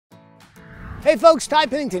Hey folks, Ty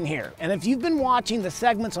Pennington here, and if you've been watching the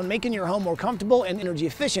segments on making your home more comfortable and energy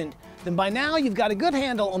efficient, then by now you've got a good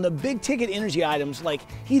handle on the big ticket energy items like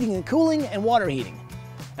heating and cooling and water heating.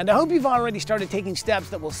 And I hope you've already started taking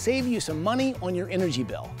steps that will save you some money on your energy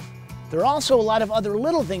bill. There are also a lot of other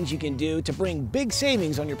little things you can do to bring big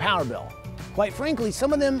savings on your power bill. Quite frankly,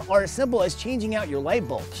 some of them are as simple as changing out your light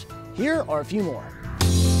bulbs. Here are a few more.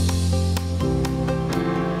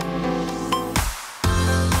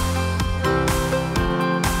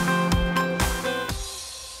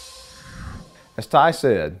 As Ty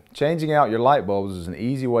said, changing out your light bulbs is an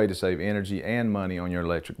easy way to save energy and money on your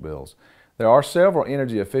electric bills. There are several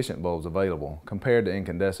energy efficient bulbs available compared to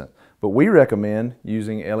incandescent, but we recommend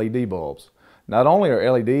using LED bulbs. Not only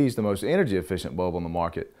are LEDs the most energy efficient bulb on the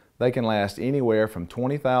market, they can last anywhere from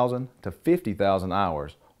 20,000 to 50,000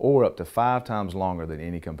 hours, or up to 5 times longer than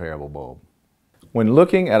any comparable bulb. When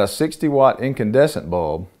looking at a 60-watt incandescent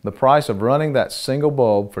bulb, the price of running that single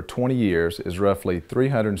bulb for 20 years is roughly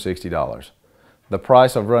 $360. The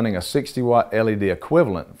price of running a 60-watt LED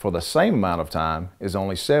equivalent for the same amount of time is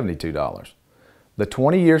only $72. The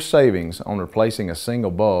 20-year savings on replacing a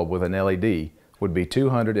single bulb with an LED would be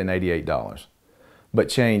 $288. But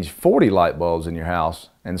change 40 light bulbs in your house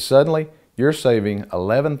and suddenly you're saving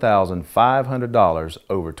 $11,500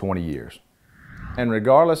 over 20 years. And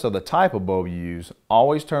regardless of the type of bulb you use,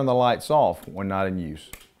 always turn the lights off when not in use.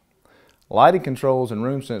 Lighting controls and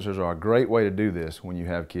room sensors are a great way to do this when you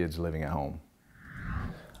have kids living at home.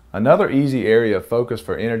 Another easy area of focus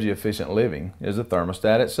for energy efficient living is the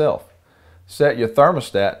thermostat itself. Set your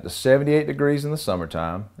thermostat to 78 degrees in the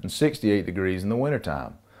summertime and 68 degrees in the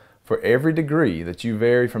wintertime. For every degree that you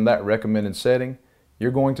vary from that recommended setting,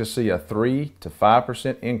 you're going to see a 3 to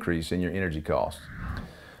 5% increase in your energy costs.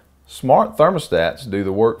 Smart thermostats do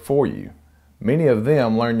the work for you. Many of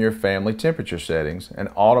them learn your family temperature settings and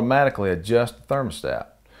automatically adjust the thermostat.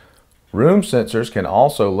 Room sensors can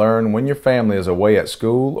also learn when your family is away at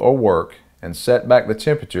school or work and set back the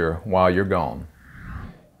temperature while you're gone.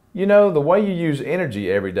 You know, the way you use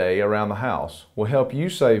energy every day around the house will help you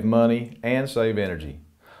save money and save energy.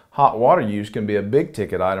 Hot water use can be a big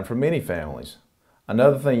ticket item for many families.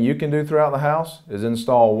 Another thing you can do throughout the house is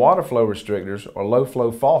install water flow restrictors or low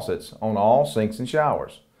flow faucets on all sinks and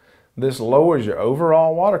showers. This lowers your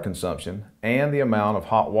overall water consumption and the amount of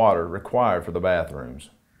hot water required for the bathrooms.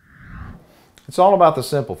 It's all about the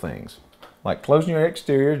simple things, like closing your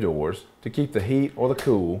exterior doors to keep the heat or the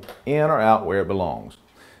cool in or out where it belongs.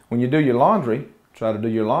 When you do your laundry, try to do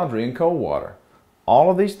your laundry in cold water. All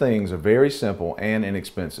of these things are very simple and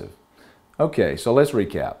inexpensive. Okay, so let's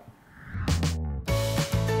recap.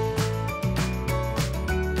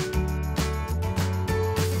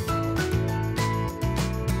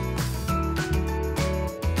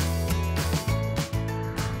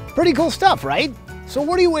 Pretty cool stuff, right? So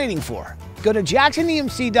what are you waiting for? Go to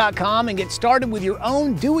jacksonemc.com and get started with your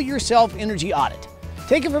own do-it-yourself energy audit.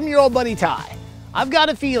 Take it from your old buddy Ty. I've got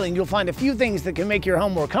a feeling you'll find a few things that can make your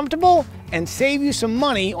home more comfortable and save you some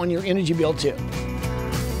money on your energy bill too.